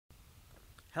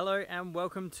Hello and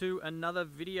welcome to another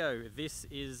video. This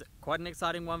is quite an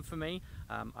exciting one for me.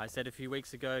 I said a few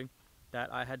weeks ago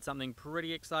that I had something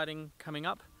pretty exciting coming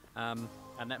up and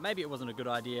that maybe it wasn't a good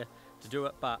idea to do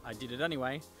it, but I did it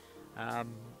anyway.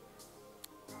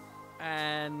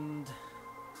 And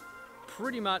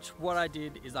pretty much what I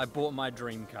did is I bought my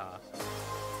dream car.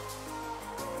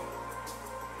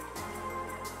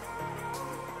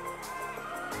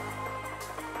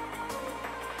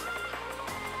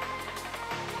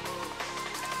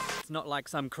 Not like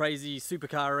some crazy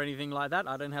supercar or anything like that.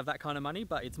 I don't have that kind of money,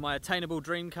 but it's my attainable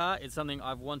dream car. It's something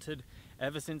I've wanted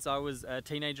ever since I was a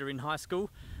teenager in high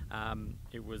school.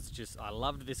 It was just, I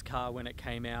loved this car when it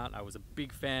came out. I was a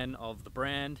big fan of the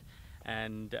brand,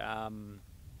 and I'm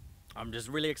just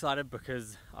really excited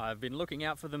because I've been looking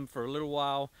out for them for a little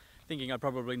while, thinking I'd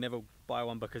probably never buy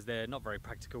one because they're not very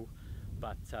practical.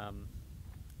 But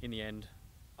in the end,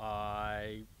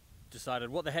 I decided,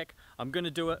 what the heck, I'm going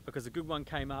to do it because a good one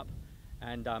came up,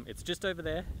 and it's just over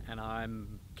there, and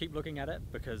I'm keep looking at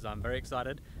it because I'm very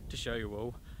excited to show you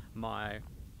all my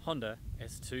Honda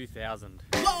S2000.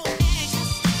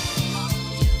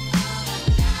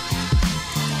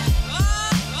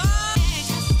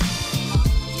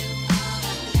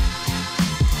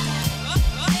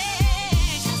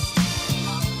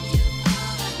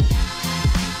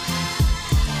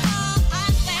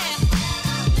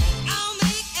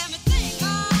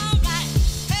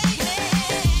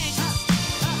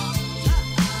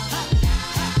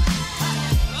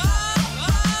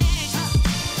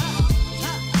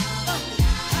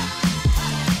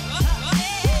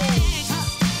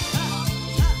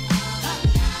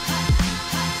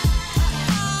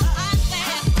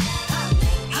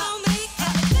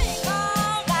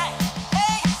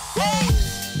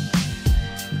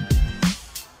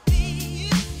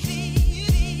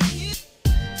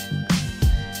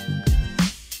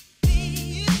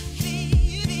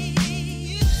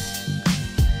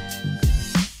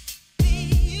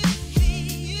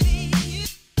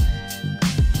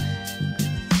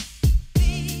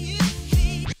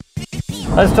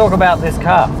 Let's talk about this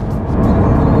car.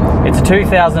 It's a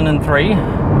 2003,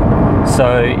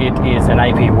 so it is an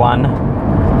AP1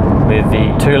 with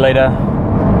the 2-litre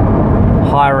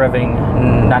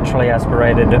high-revving, naturally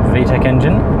aspirated VTEC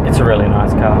engine. It's a really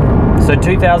nice car. So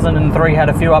 2003 had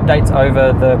a few updates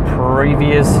over the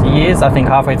previous years. I think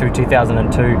halfway through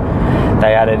 2002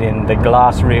 they added in the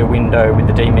glass rear window with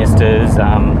the demisters,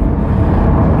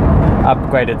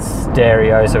 upgraded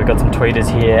stereo, so we've got some tweeters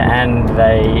here, and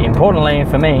they, importantly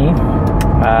for me,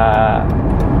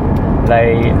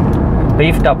 they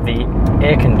beefed up the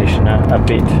air conditioner a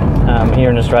bit. Here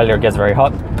in Australia it gets very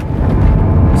hot,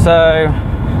 so,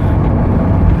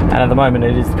 and at the moment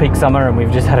it is peak summer and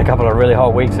we've just had a couple of really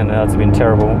hot weeks and it's been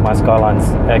terrible. My Skyline's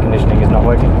air conditioning is not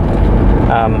working,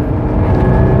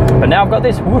 but now I've got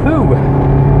this, woohoo!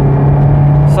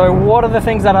 So what are the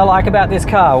things that I like about this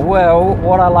car? Well,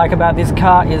 what I like about this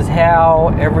car is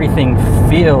how everything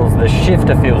feels. The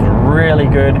shifter feels really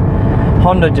good.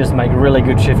 Honda just make really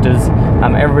good shifters.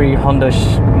 Every Honda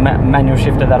manual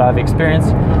shifter that I've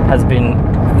experienced has been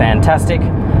fantastic,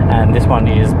 and this one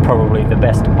is probably the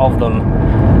best of them.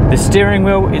 The steering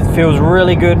wheel, it feels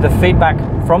really good. The feedback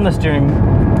from the steering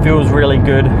feels really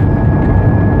good.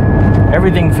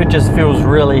 Everything just feels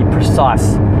really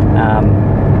precise.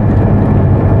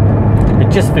 It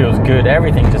just feels good.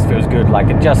 Everything just feels good. Like,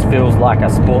 it just feels like a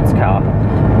sports car.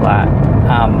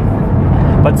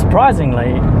 But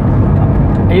surprisingly,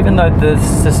 even though the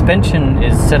suspension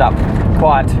is set up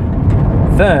quite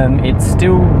firm, it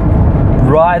still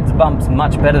rides bumps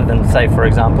much better than, say, for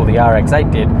example, the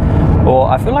RX-8 did. Or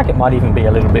I feel like it might even be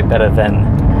a little bit better than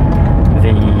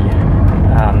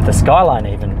the Skyline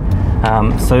even.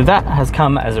 So that has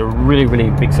come as a really, really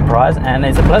big surprise, and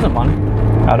it's a pleasant one.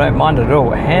 I don't mind it at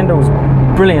all. It handles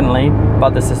brilliantly, but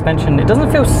the suspension, it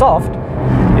doesn't feel soft.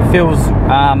 It feels,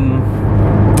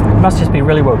 it must just be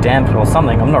really well damped or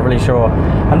something. I'm not really sure.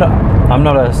 I'm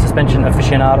not a suspension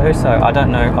aficionado, so I don't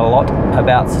know a lot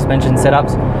about suspension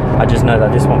setups. I just know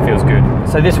that this one feels good.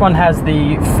 So this one has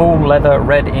the full leather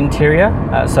red interior.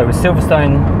 So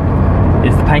Silverstone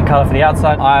is the paint color for the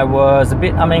outside. I was a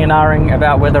bit umming and ahhing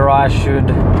about whether I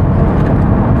should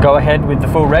go ahead with the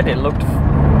full red. It looked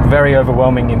very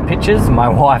overwhelming in pictures. My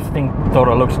wife thought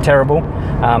it looked terrible,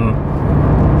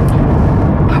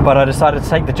 but I decided to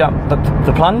take the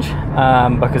plunge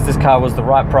because this car was the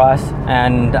right price,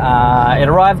 and it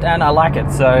arrived and I like it,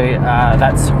 so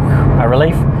that's a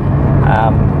relief.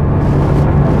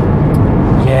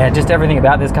 Yeah, just everything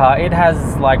about this car. It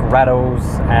has like rattles,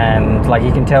 and like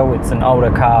you can tell it's an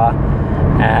older car,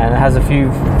 and it has a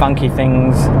few funky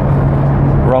things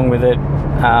wrong with it.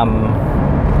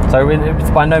 So it's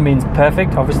by no means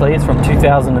perfect. Obviously, it's from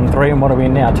 2003, and what are we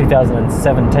in now?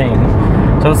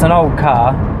 2017. So it's an old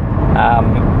car,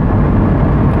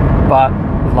 but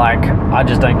like, I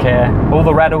just don't care. All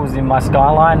the rattles in my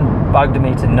Skyline bugged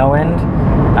me to no end,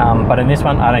 but in this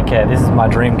one, I don't care. This is my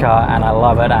dream car, and I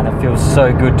love it, and it feels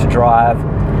so good to drive.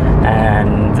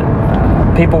 And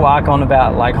people arc on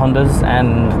about like Hondas,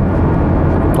 and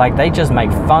like, they just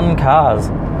make fun cars.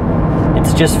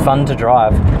 It's just fun to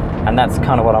drive, and that's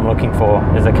kind of what I'm looking for,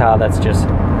 is a car that's just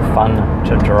fun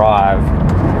to drive.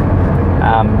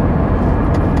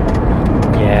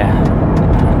 Yeah,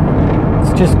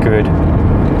 it's just good.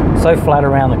 So flat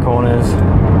around the corners.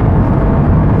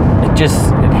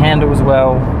 It handles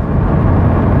well.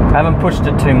 I haven't pushed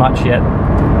it too much yet,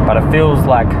 but it feels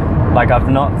like I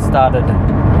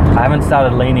haven't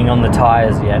started leaning on the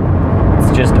tires yet.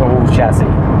 It's just all chassis.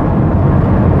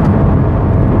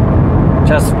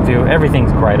 Just feel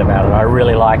everything's great about it. I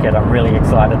really like it. I'm really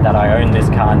excited that I own this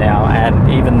car now, and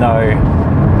even though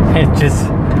it just,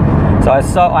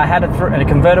 I had a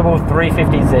convertible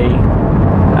 350Z,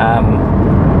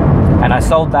 and I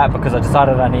sold that because I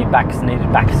decided I needed back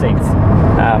seats.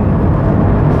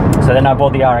 So then I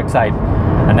bought the RX-8,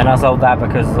 and then I sold that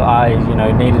because I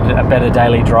needed a better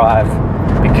daily drive,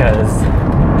 because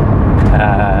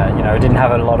it didn't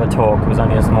have a lot of torque. It was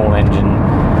only a small engine,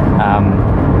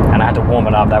 and I had to warm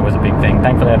it up. That was a big thing.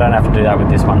 Thankfully, I don't have to do that with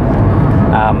this one.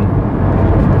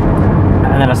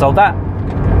 And then I sold that,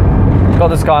 got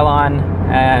the Skyline,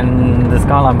 and the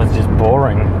Skyline was just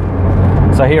boring.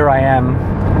 So here I am,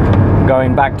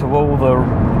 going back to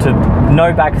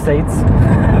no back seats,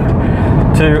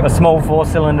 to a small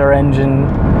 4-cylinder engine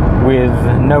with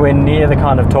nowhere near the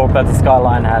kind of torque that the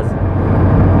Skyline has.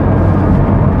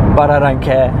 But I don't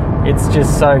care. It's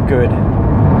just so good.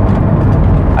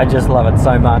 I just love it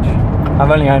so much. I've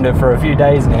only owned it for a few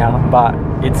days now, but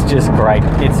it's just great.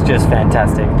 It's just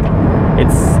fantastic.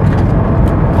 It's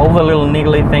all the little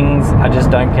niggly things I just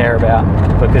don't care about,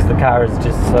 because the car is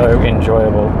just so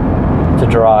enjoyable to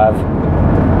drive.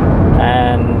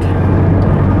 And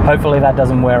hopefully that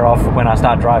doesn't wear off when I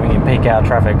start driving in peak hour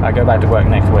traffic. I go back to work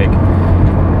next week,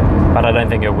 but I don't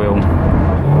think it will.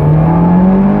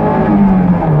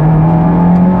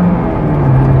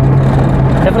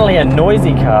 Definitely a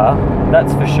noisy car,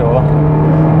 that's for sure.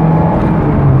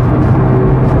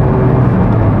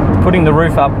 Putting the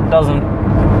roof up doesn't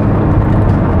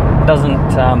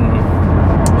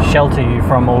shelter you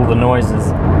from all the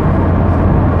noises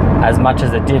as much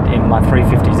as it did in my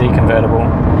 350Z convertible.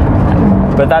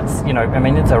 But that's, I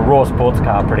mean, it's a raw sports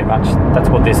car pretty much. That's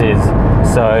what this is.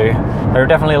 So there are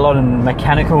definitely a lot of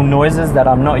mechanical noises that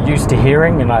I'm not used to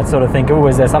hearing, and I sort of think, oh,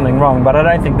 is there something wrong? But I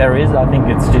don't think there is. I think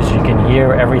it's just you can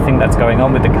hear everything that's going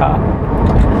on with the car.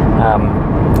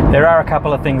 There are a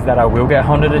couple of things that I will get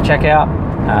Honda to check out.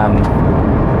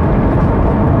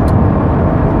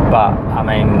 But I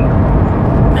mean,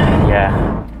 yeah.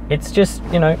 It's just,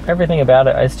 everything about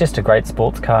it, it's just a great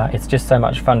sports car. It's just so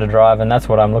much fun to drive, and that's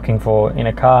what I'm looking for in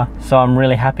a car. So I'm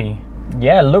really happy.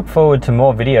 Yeah, look forward to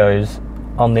more videos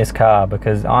on this car,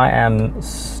 because I am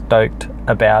stoked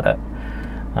about it.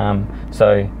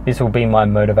 So this will be my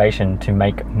motivation to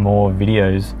make more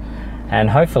videos. And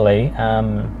hopefully,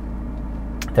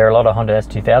 there are a lot of Honda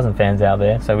S2000 fans out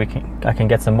there, so I can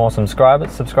get some more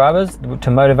subscribers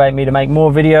to motivate me to make more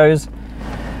videos,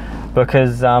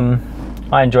 because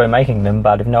I enjoy making them,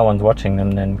 but if no one's watching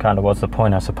them, then kind of what's the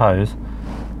point, I suppose.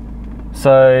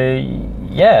 So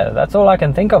yeah, that's all I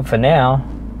can think of for now.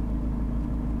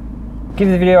 Give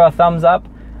the video a thumbs up,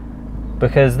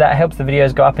 because that helps the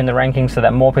videos go up in the rankings so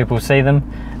that more people see them.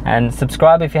 And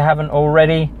subscribe if you haven't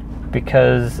already,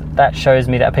 because that shows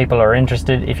me that people are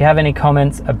interested. If you have any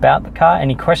comments about the car,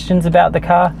 any questions about the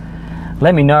car,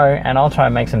 let me know, and I'll try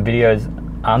and make some videos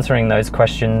answering those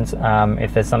questions.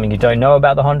 If there's something you don't know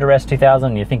about the Honda S2000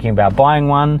 and you're thinking about buying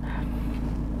one,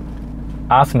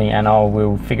 ask me and I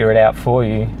will figure it out for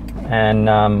you. And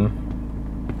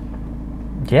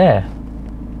yeah,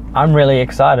 I'm really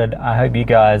excited. I hope you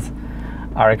guys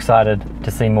are excited to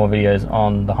see more videos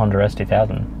on the Honda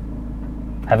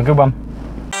S2000. Have a good one.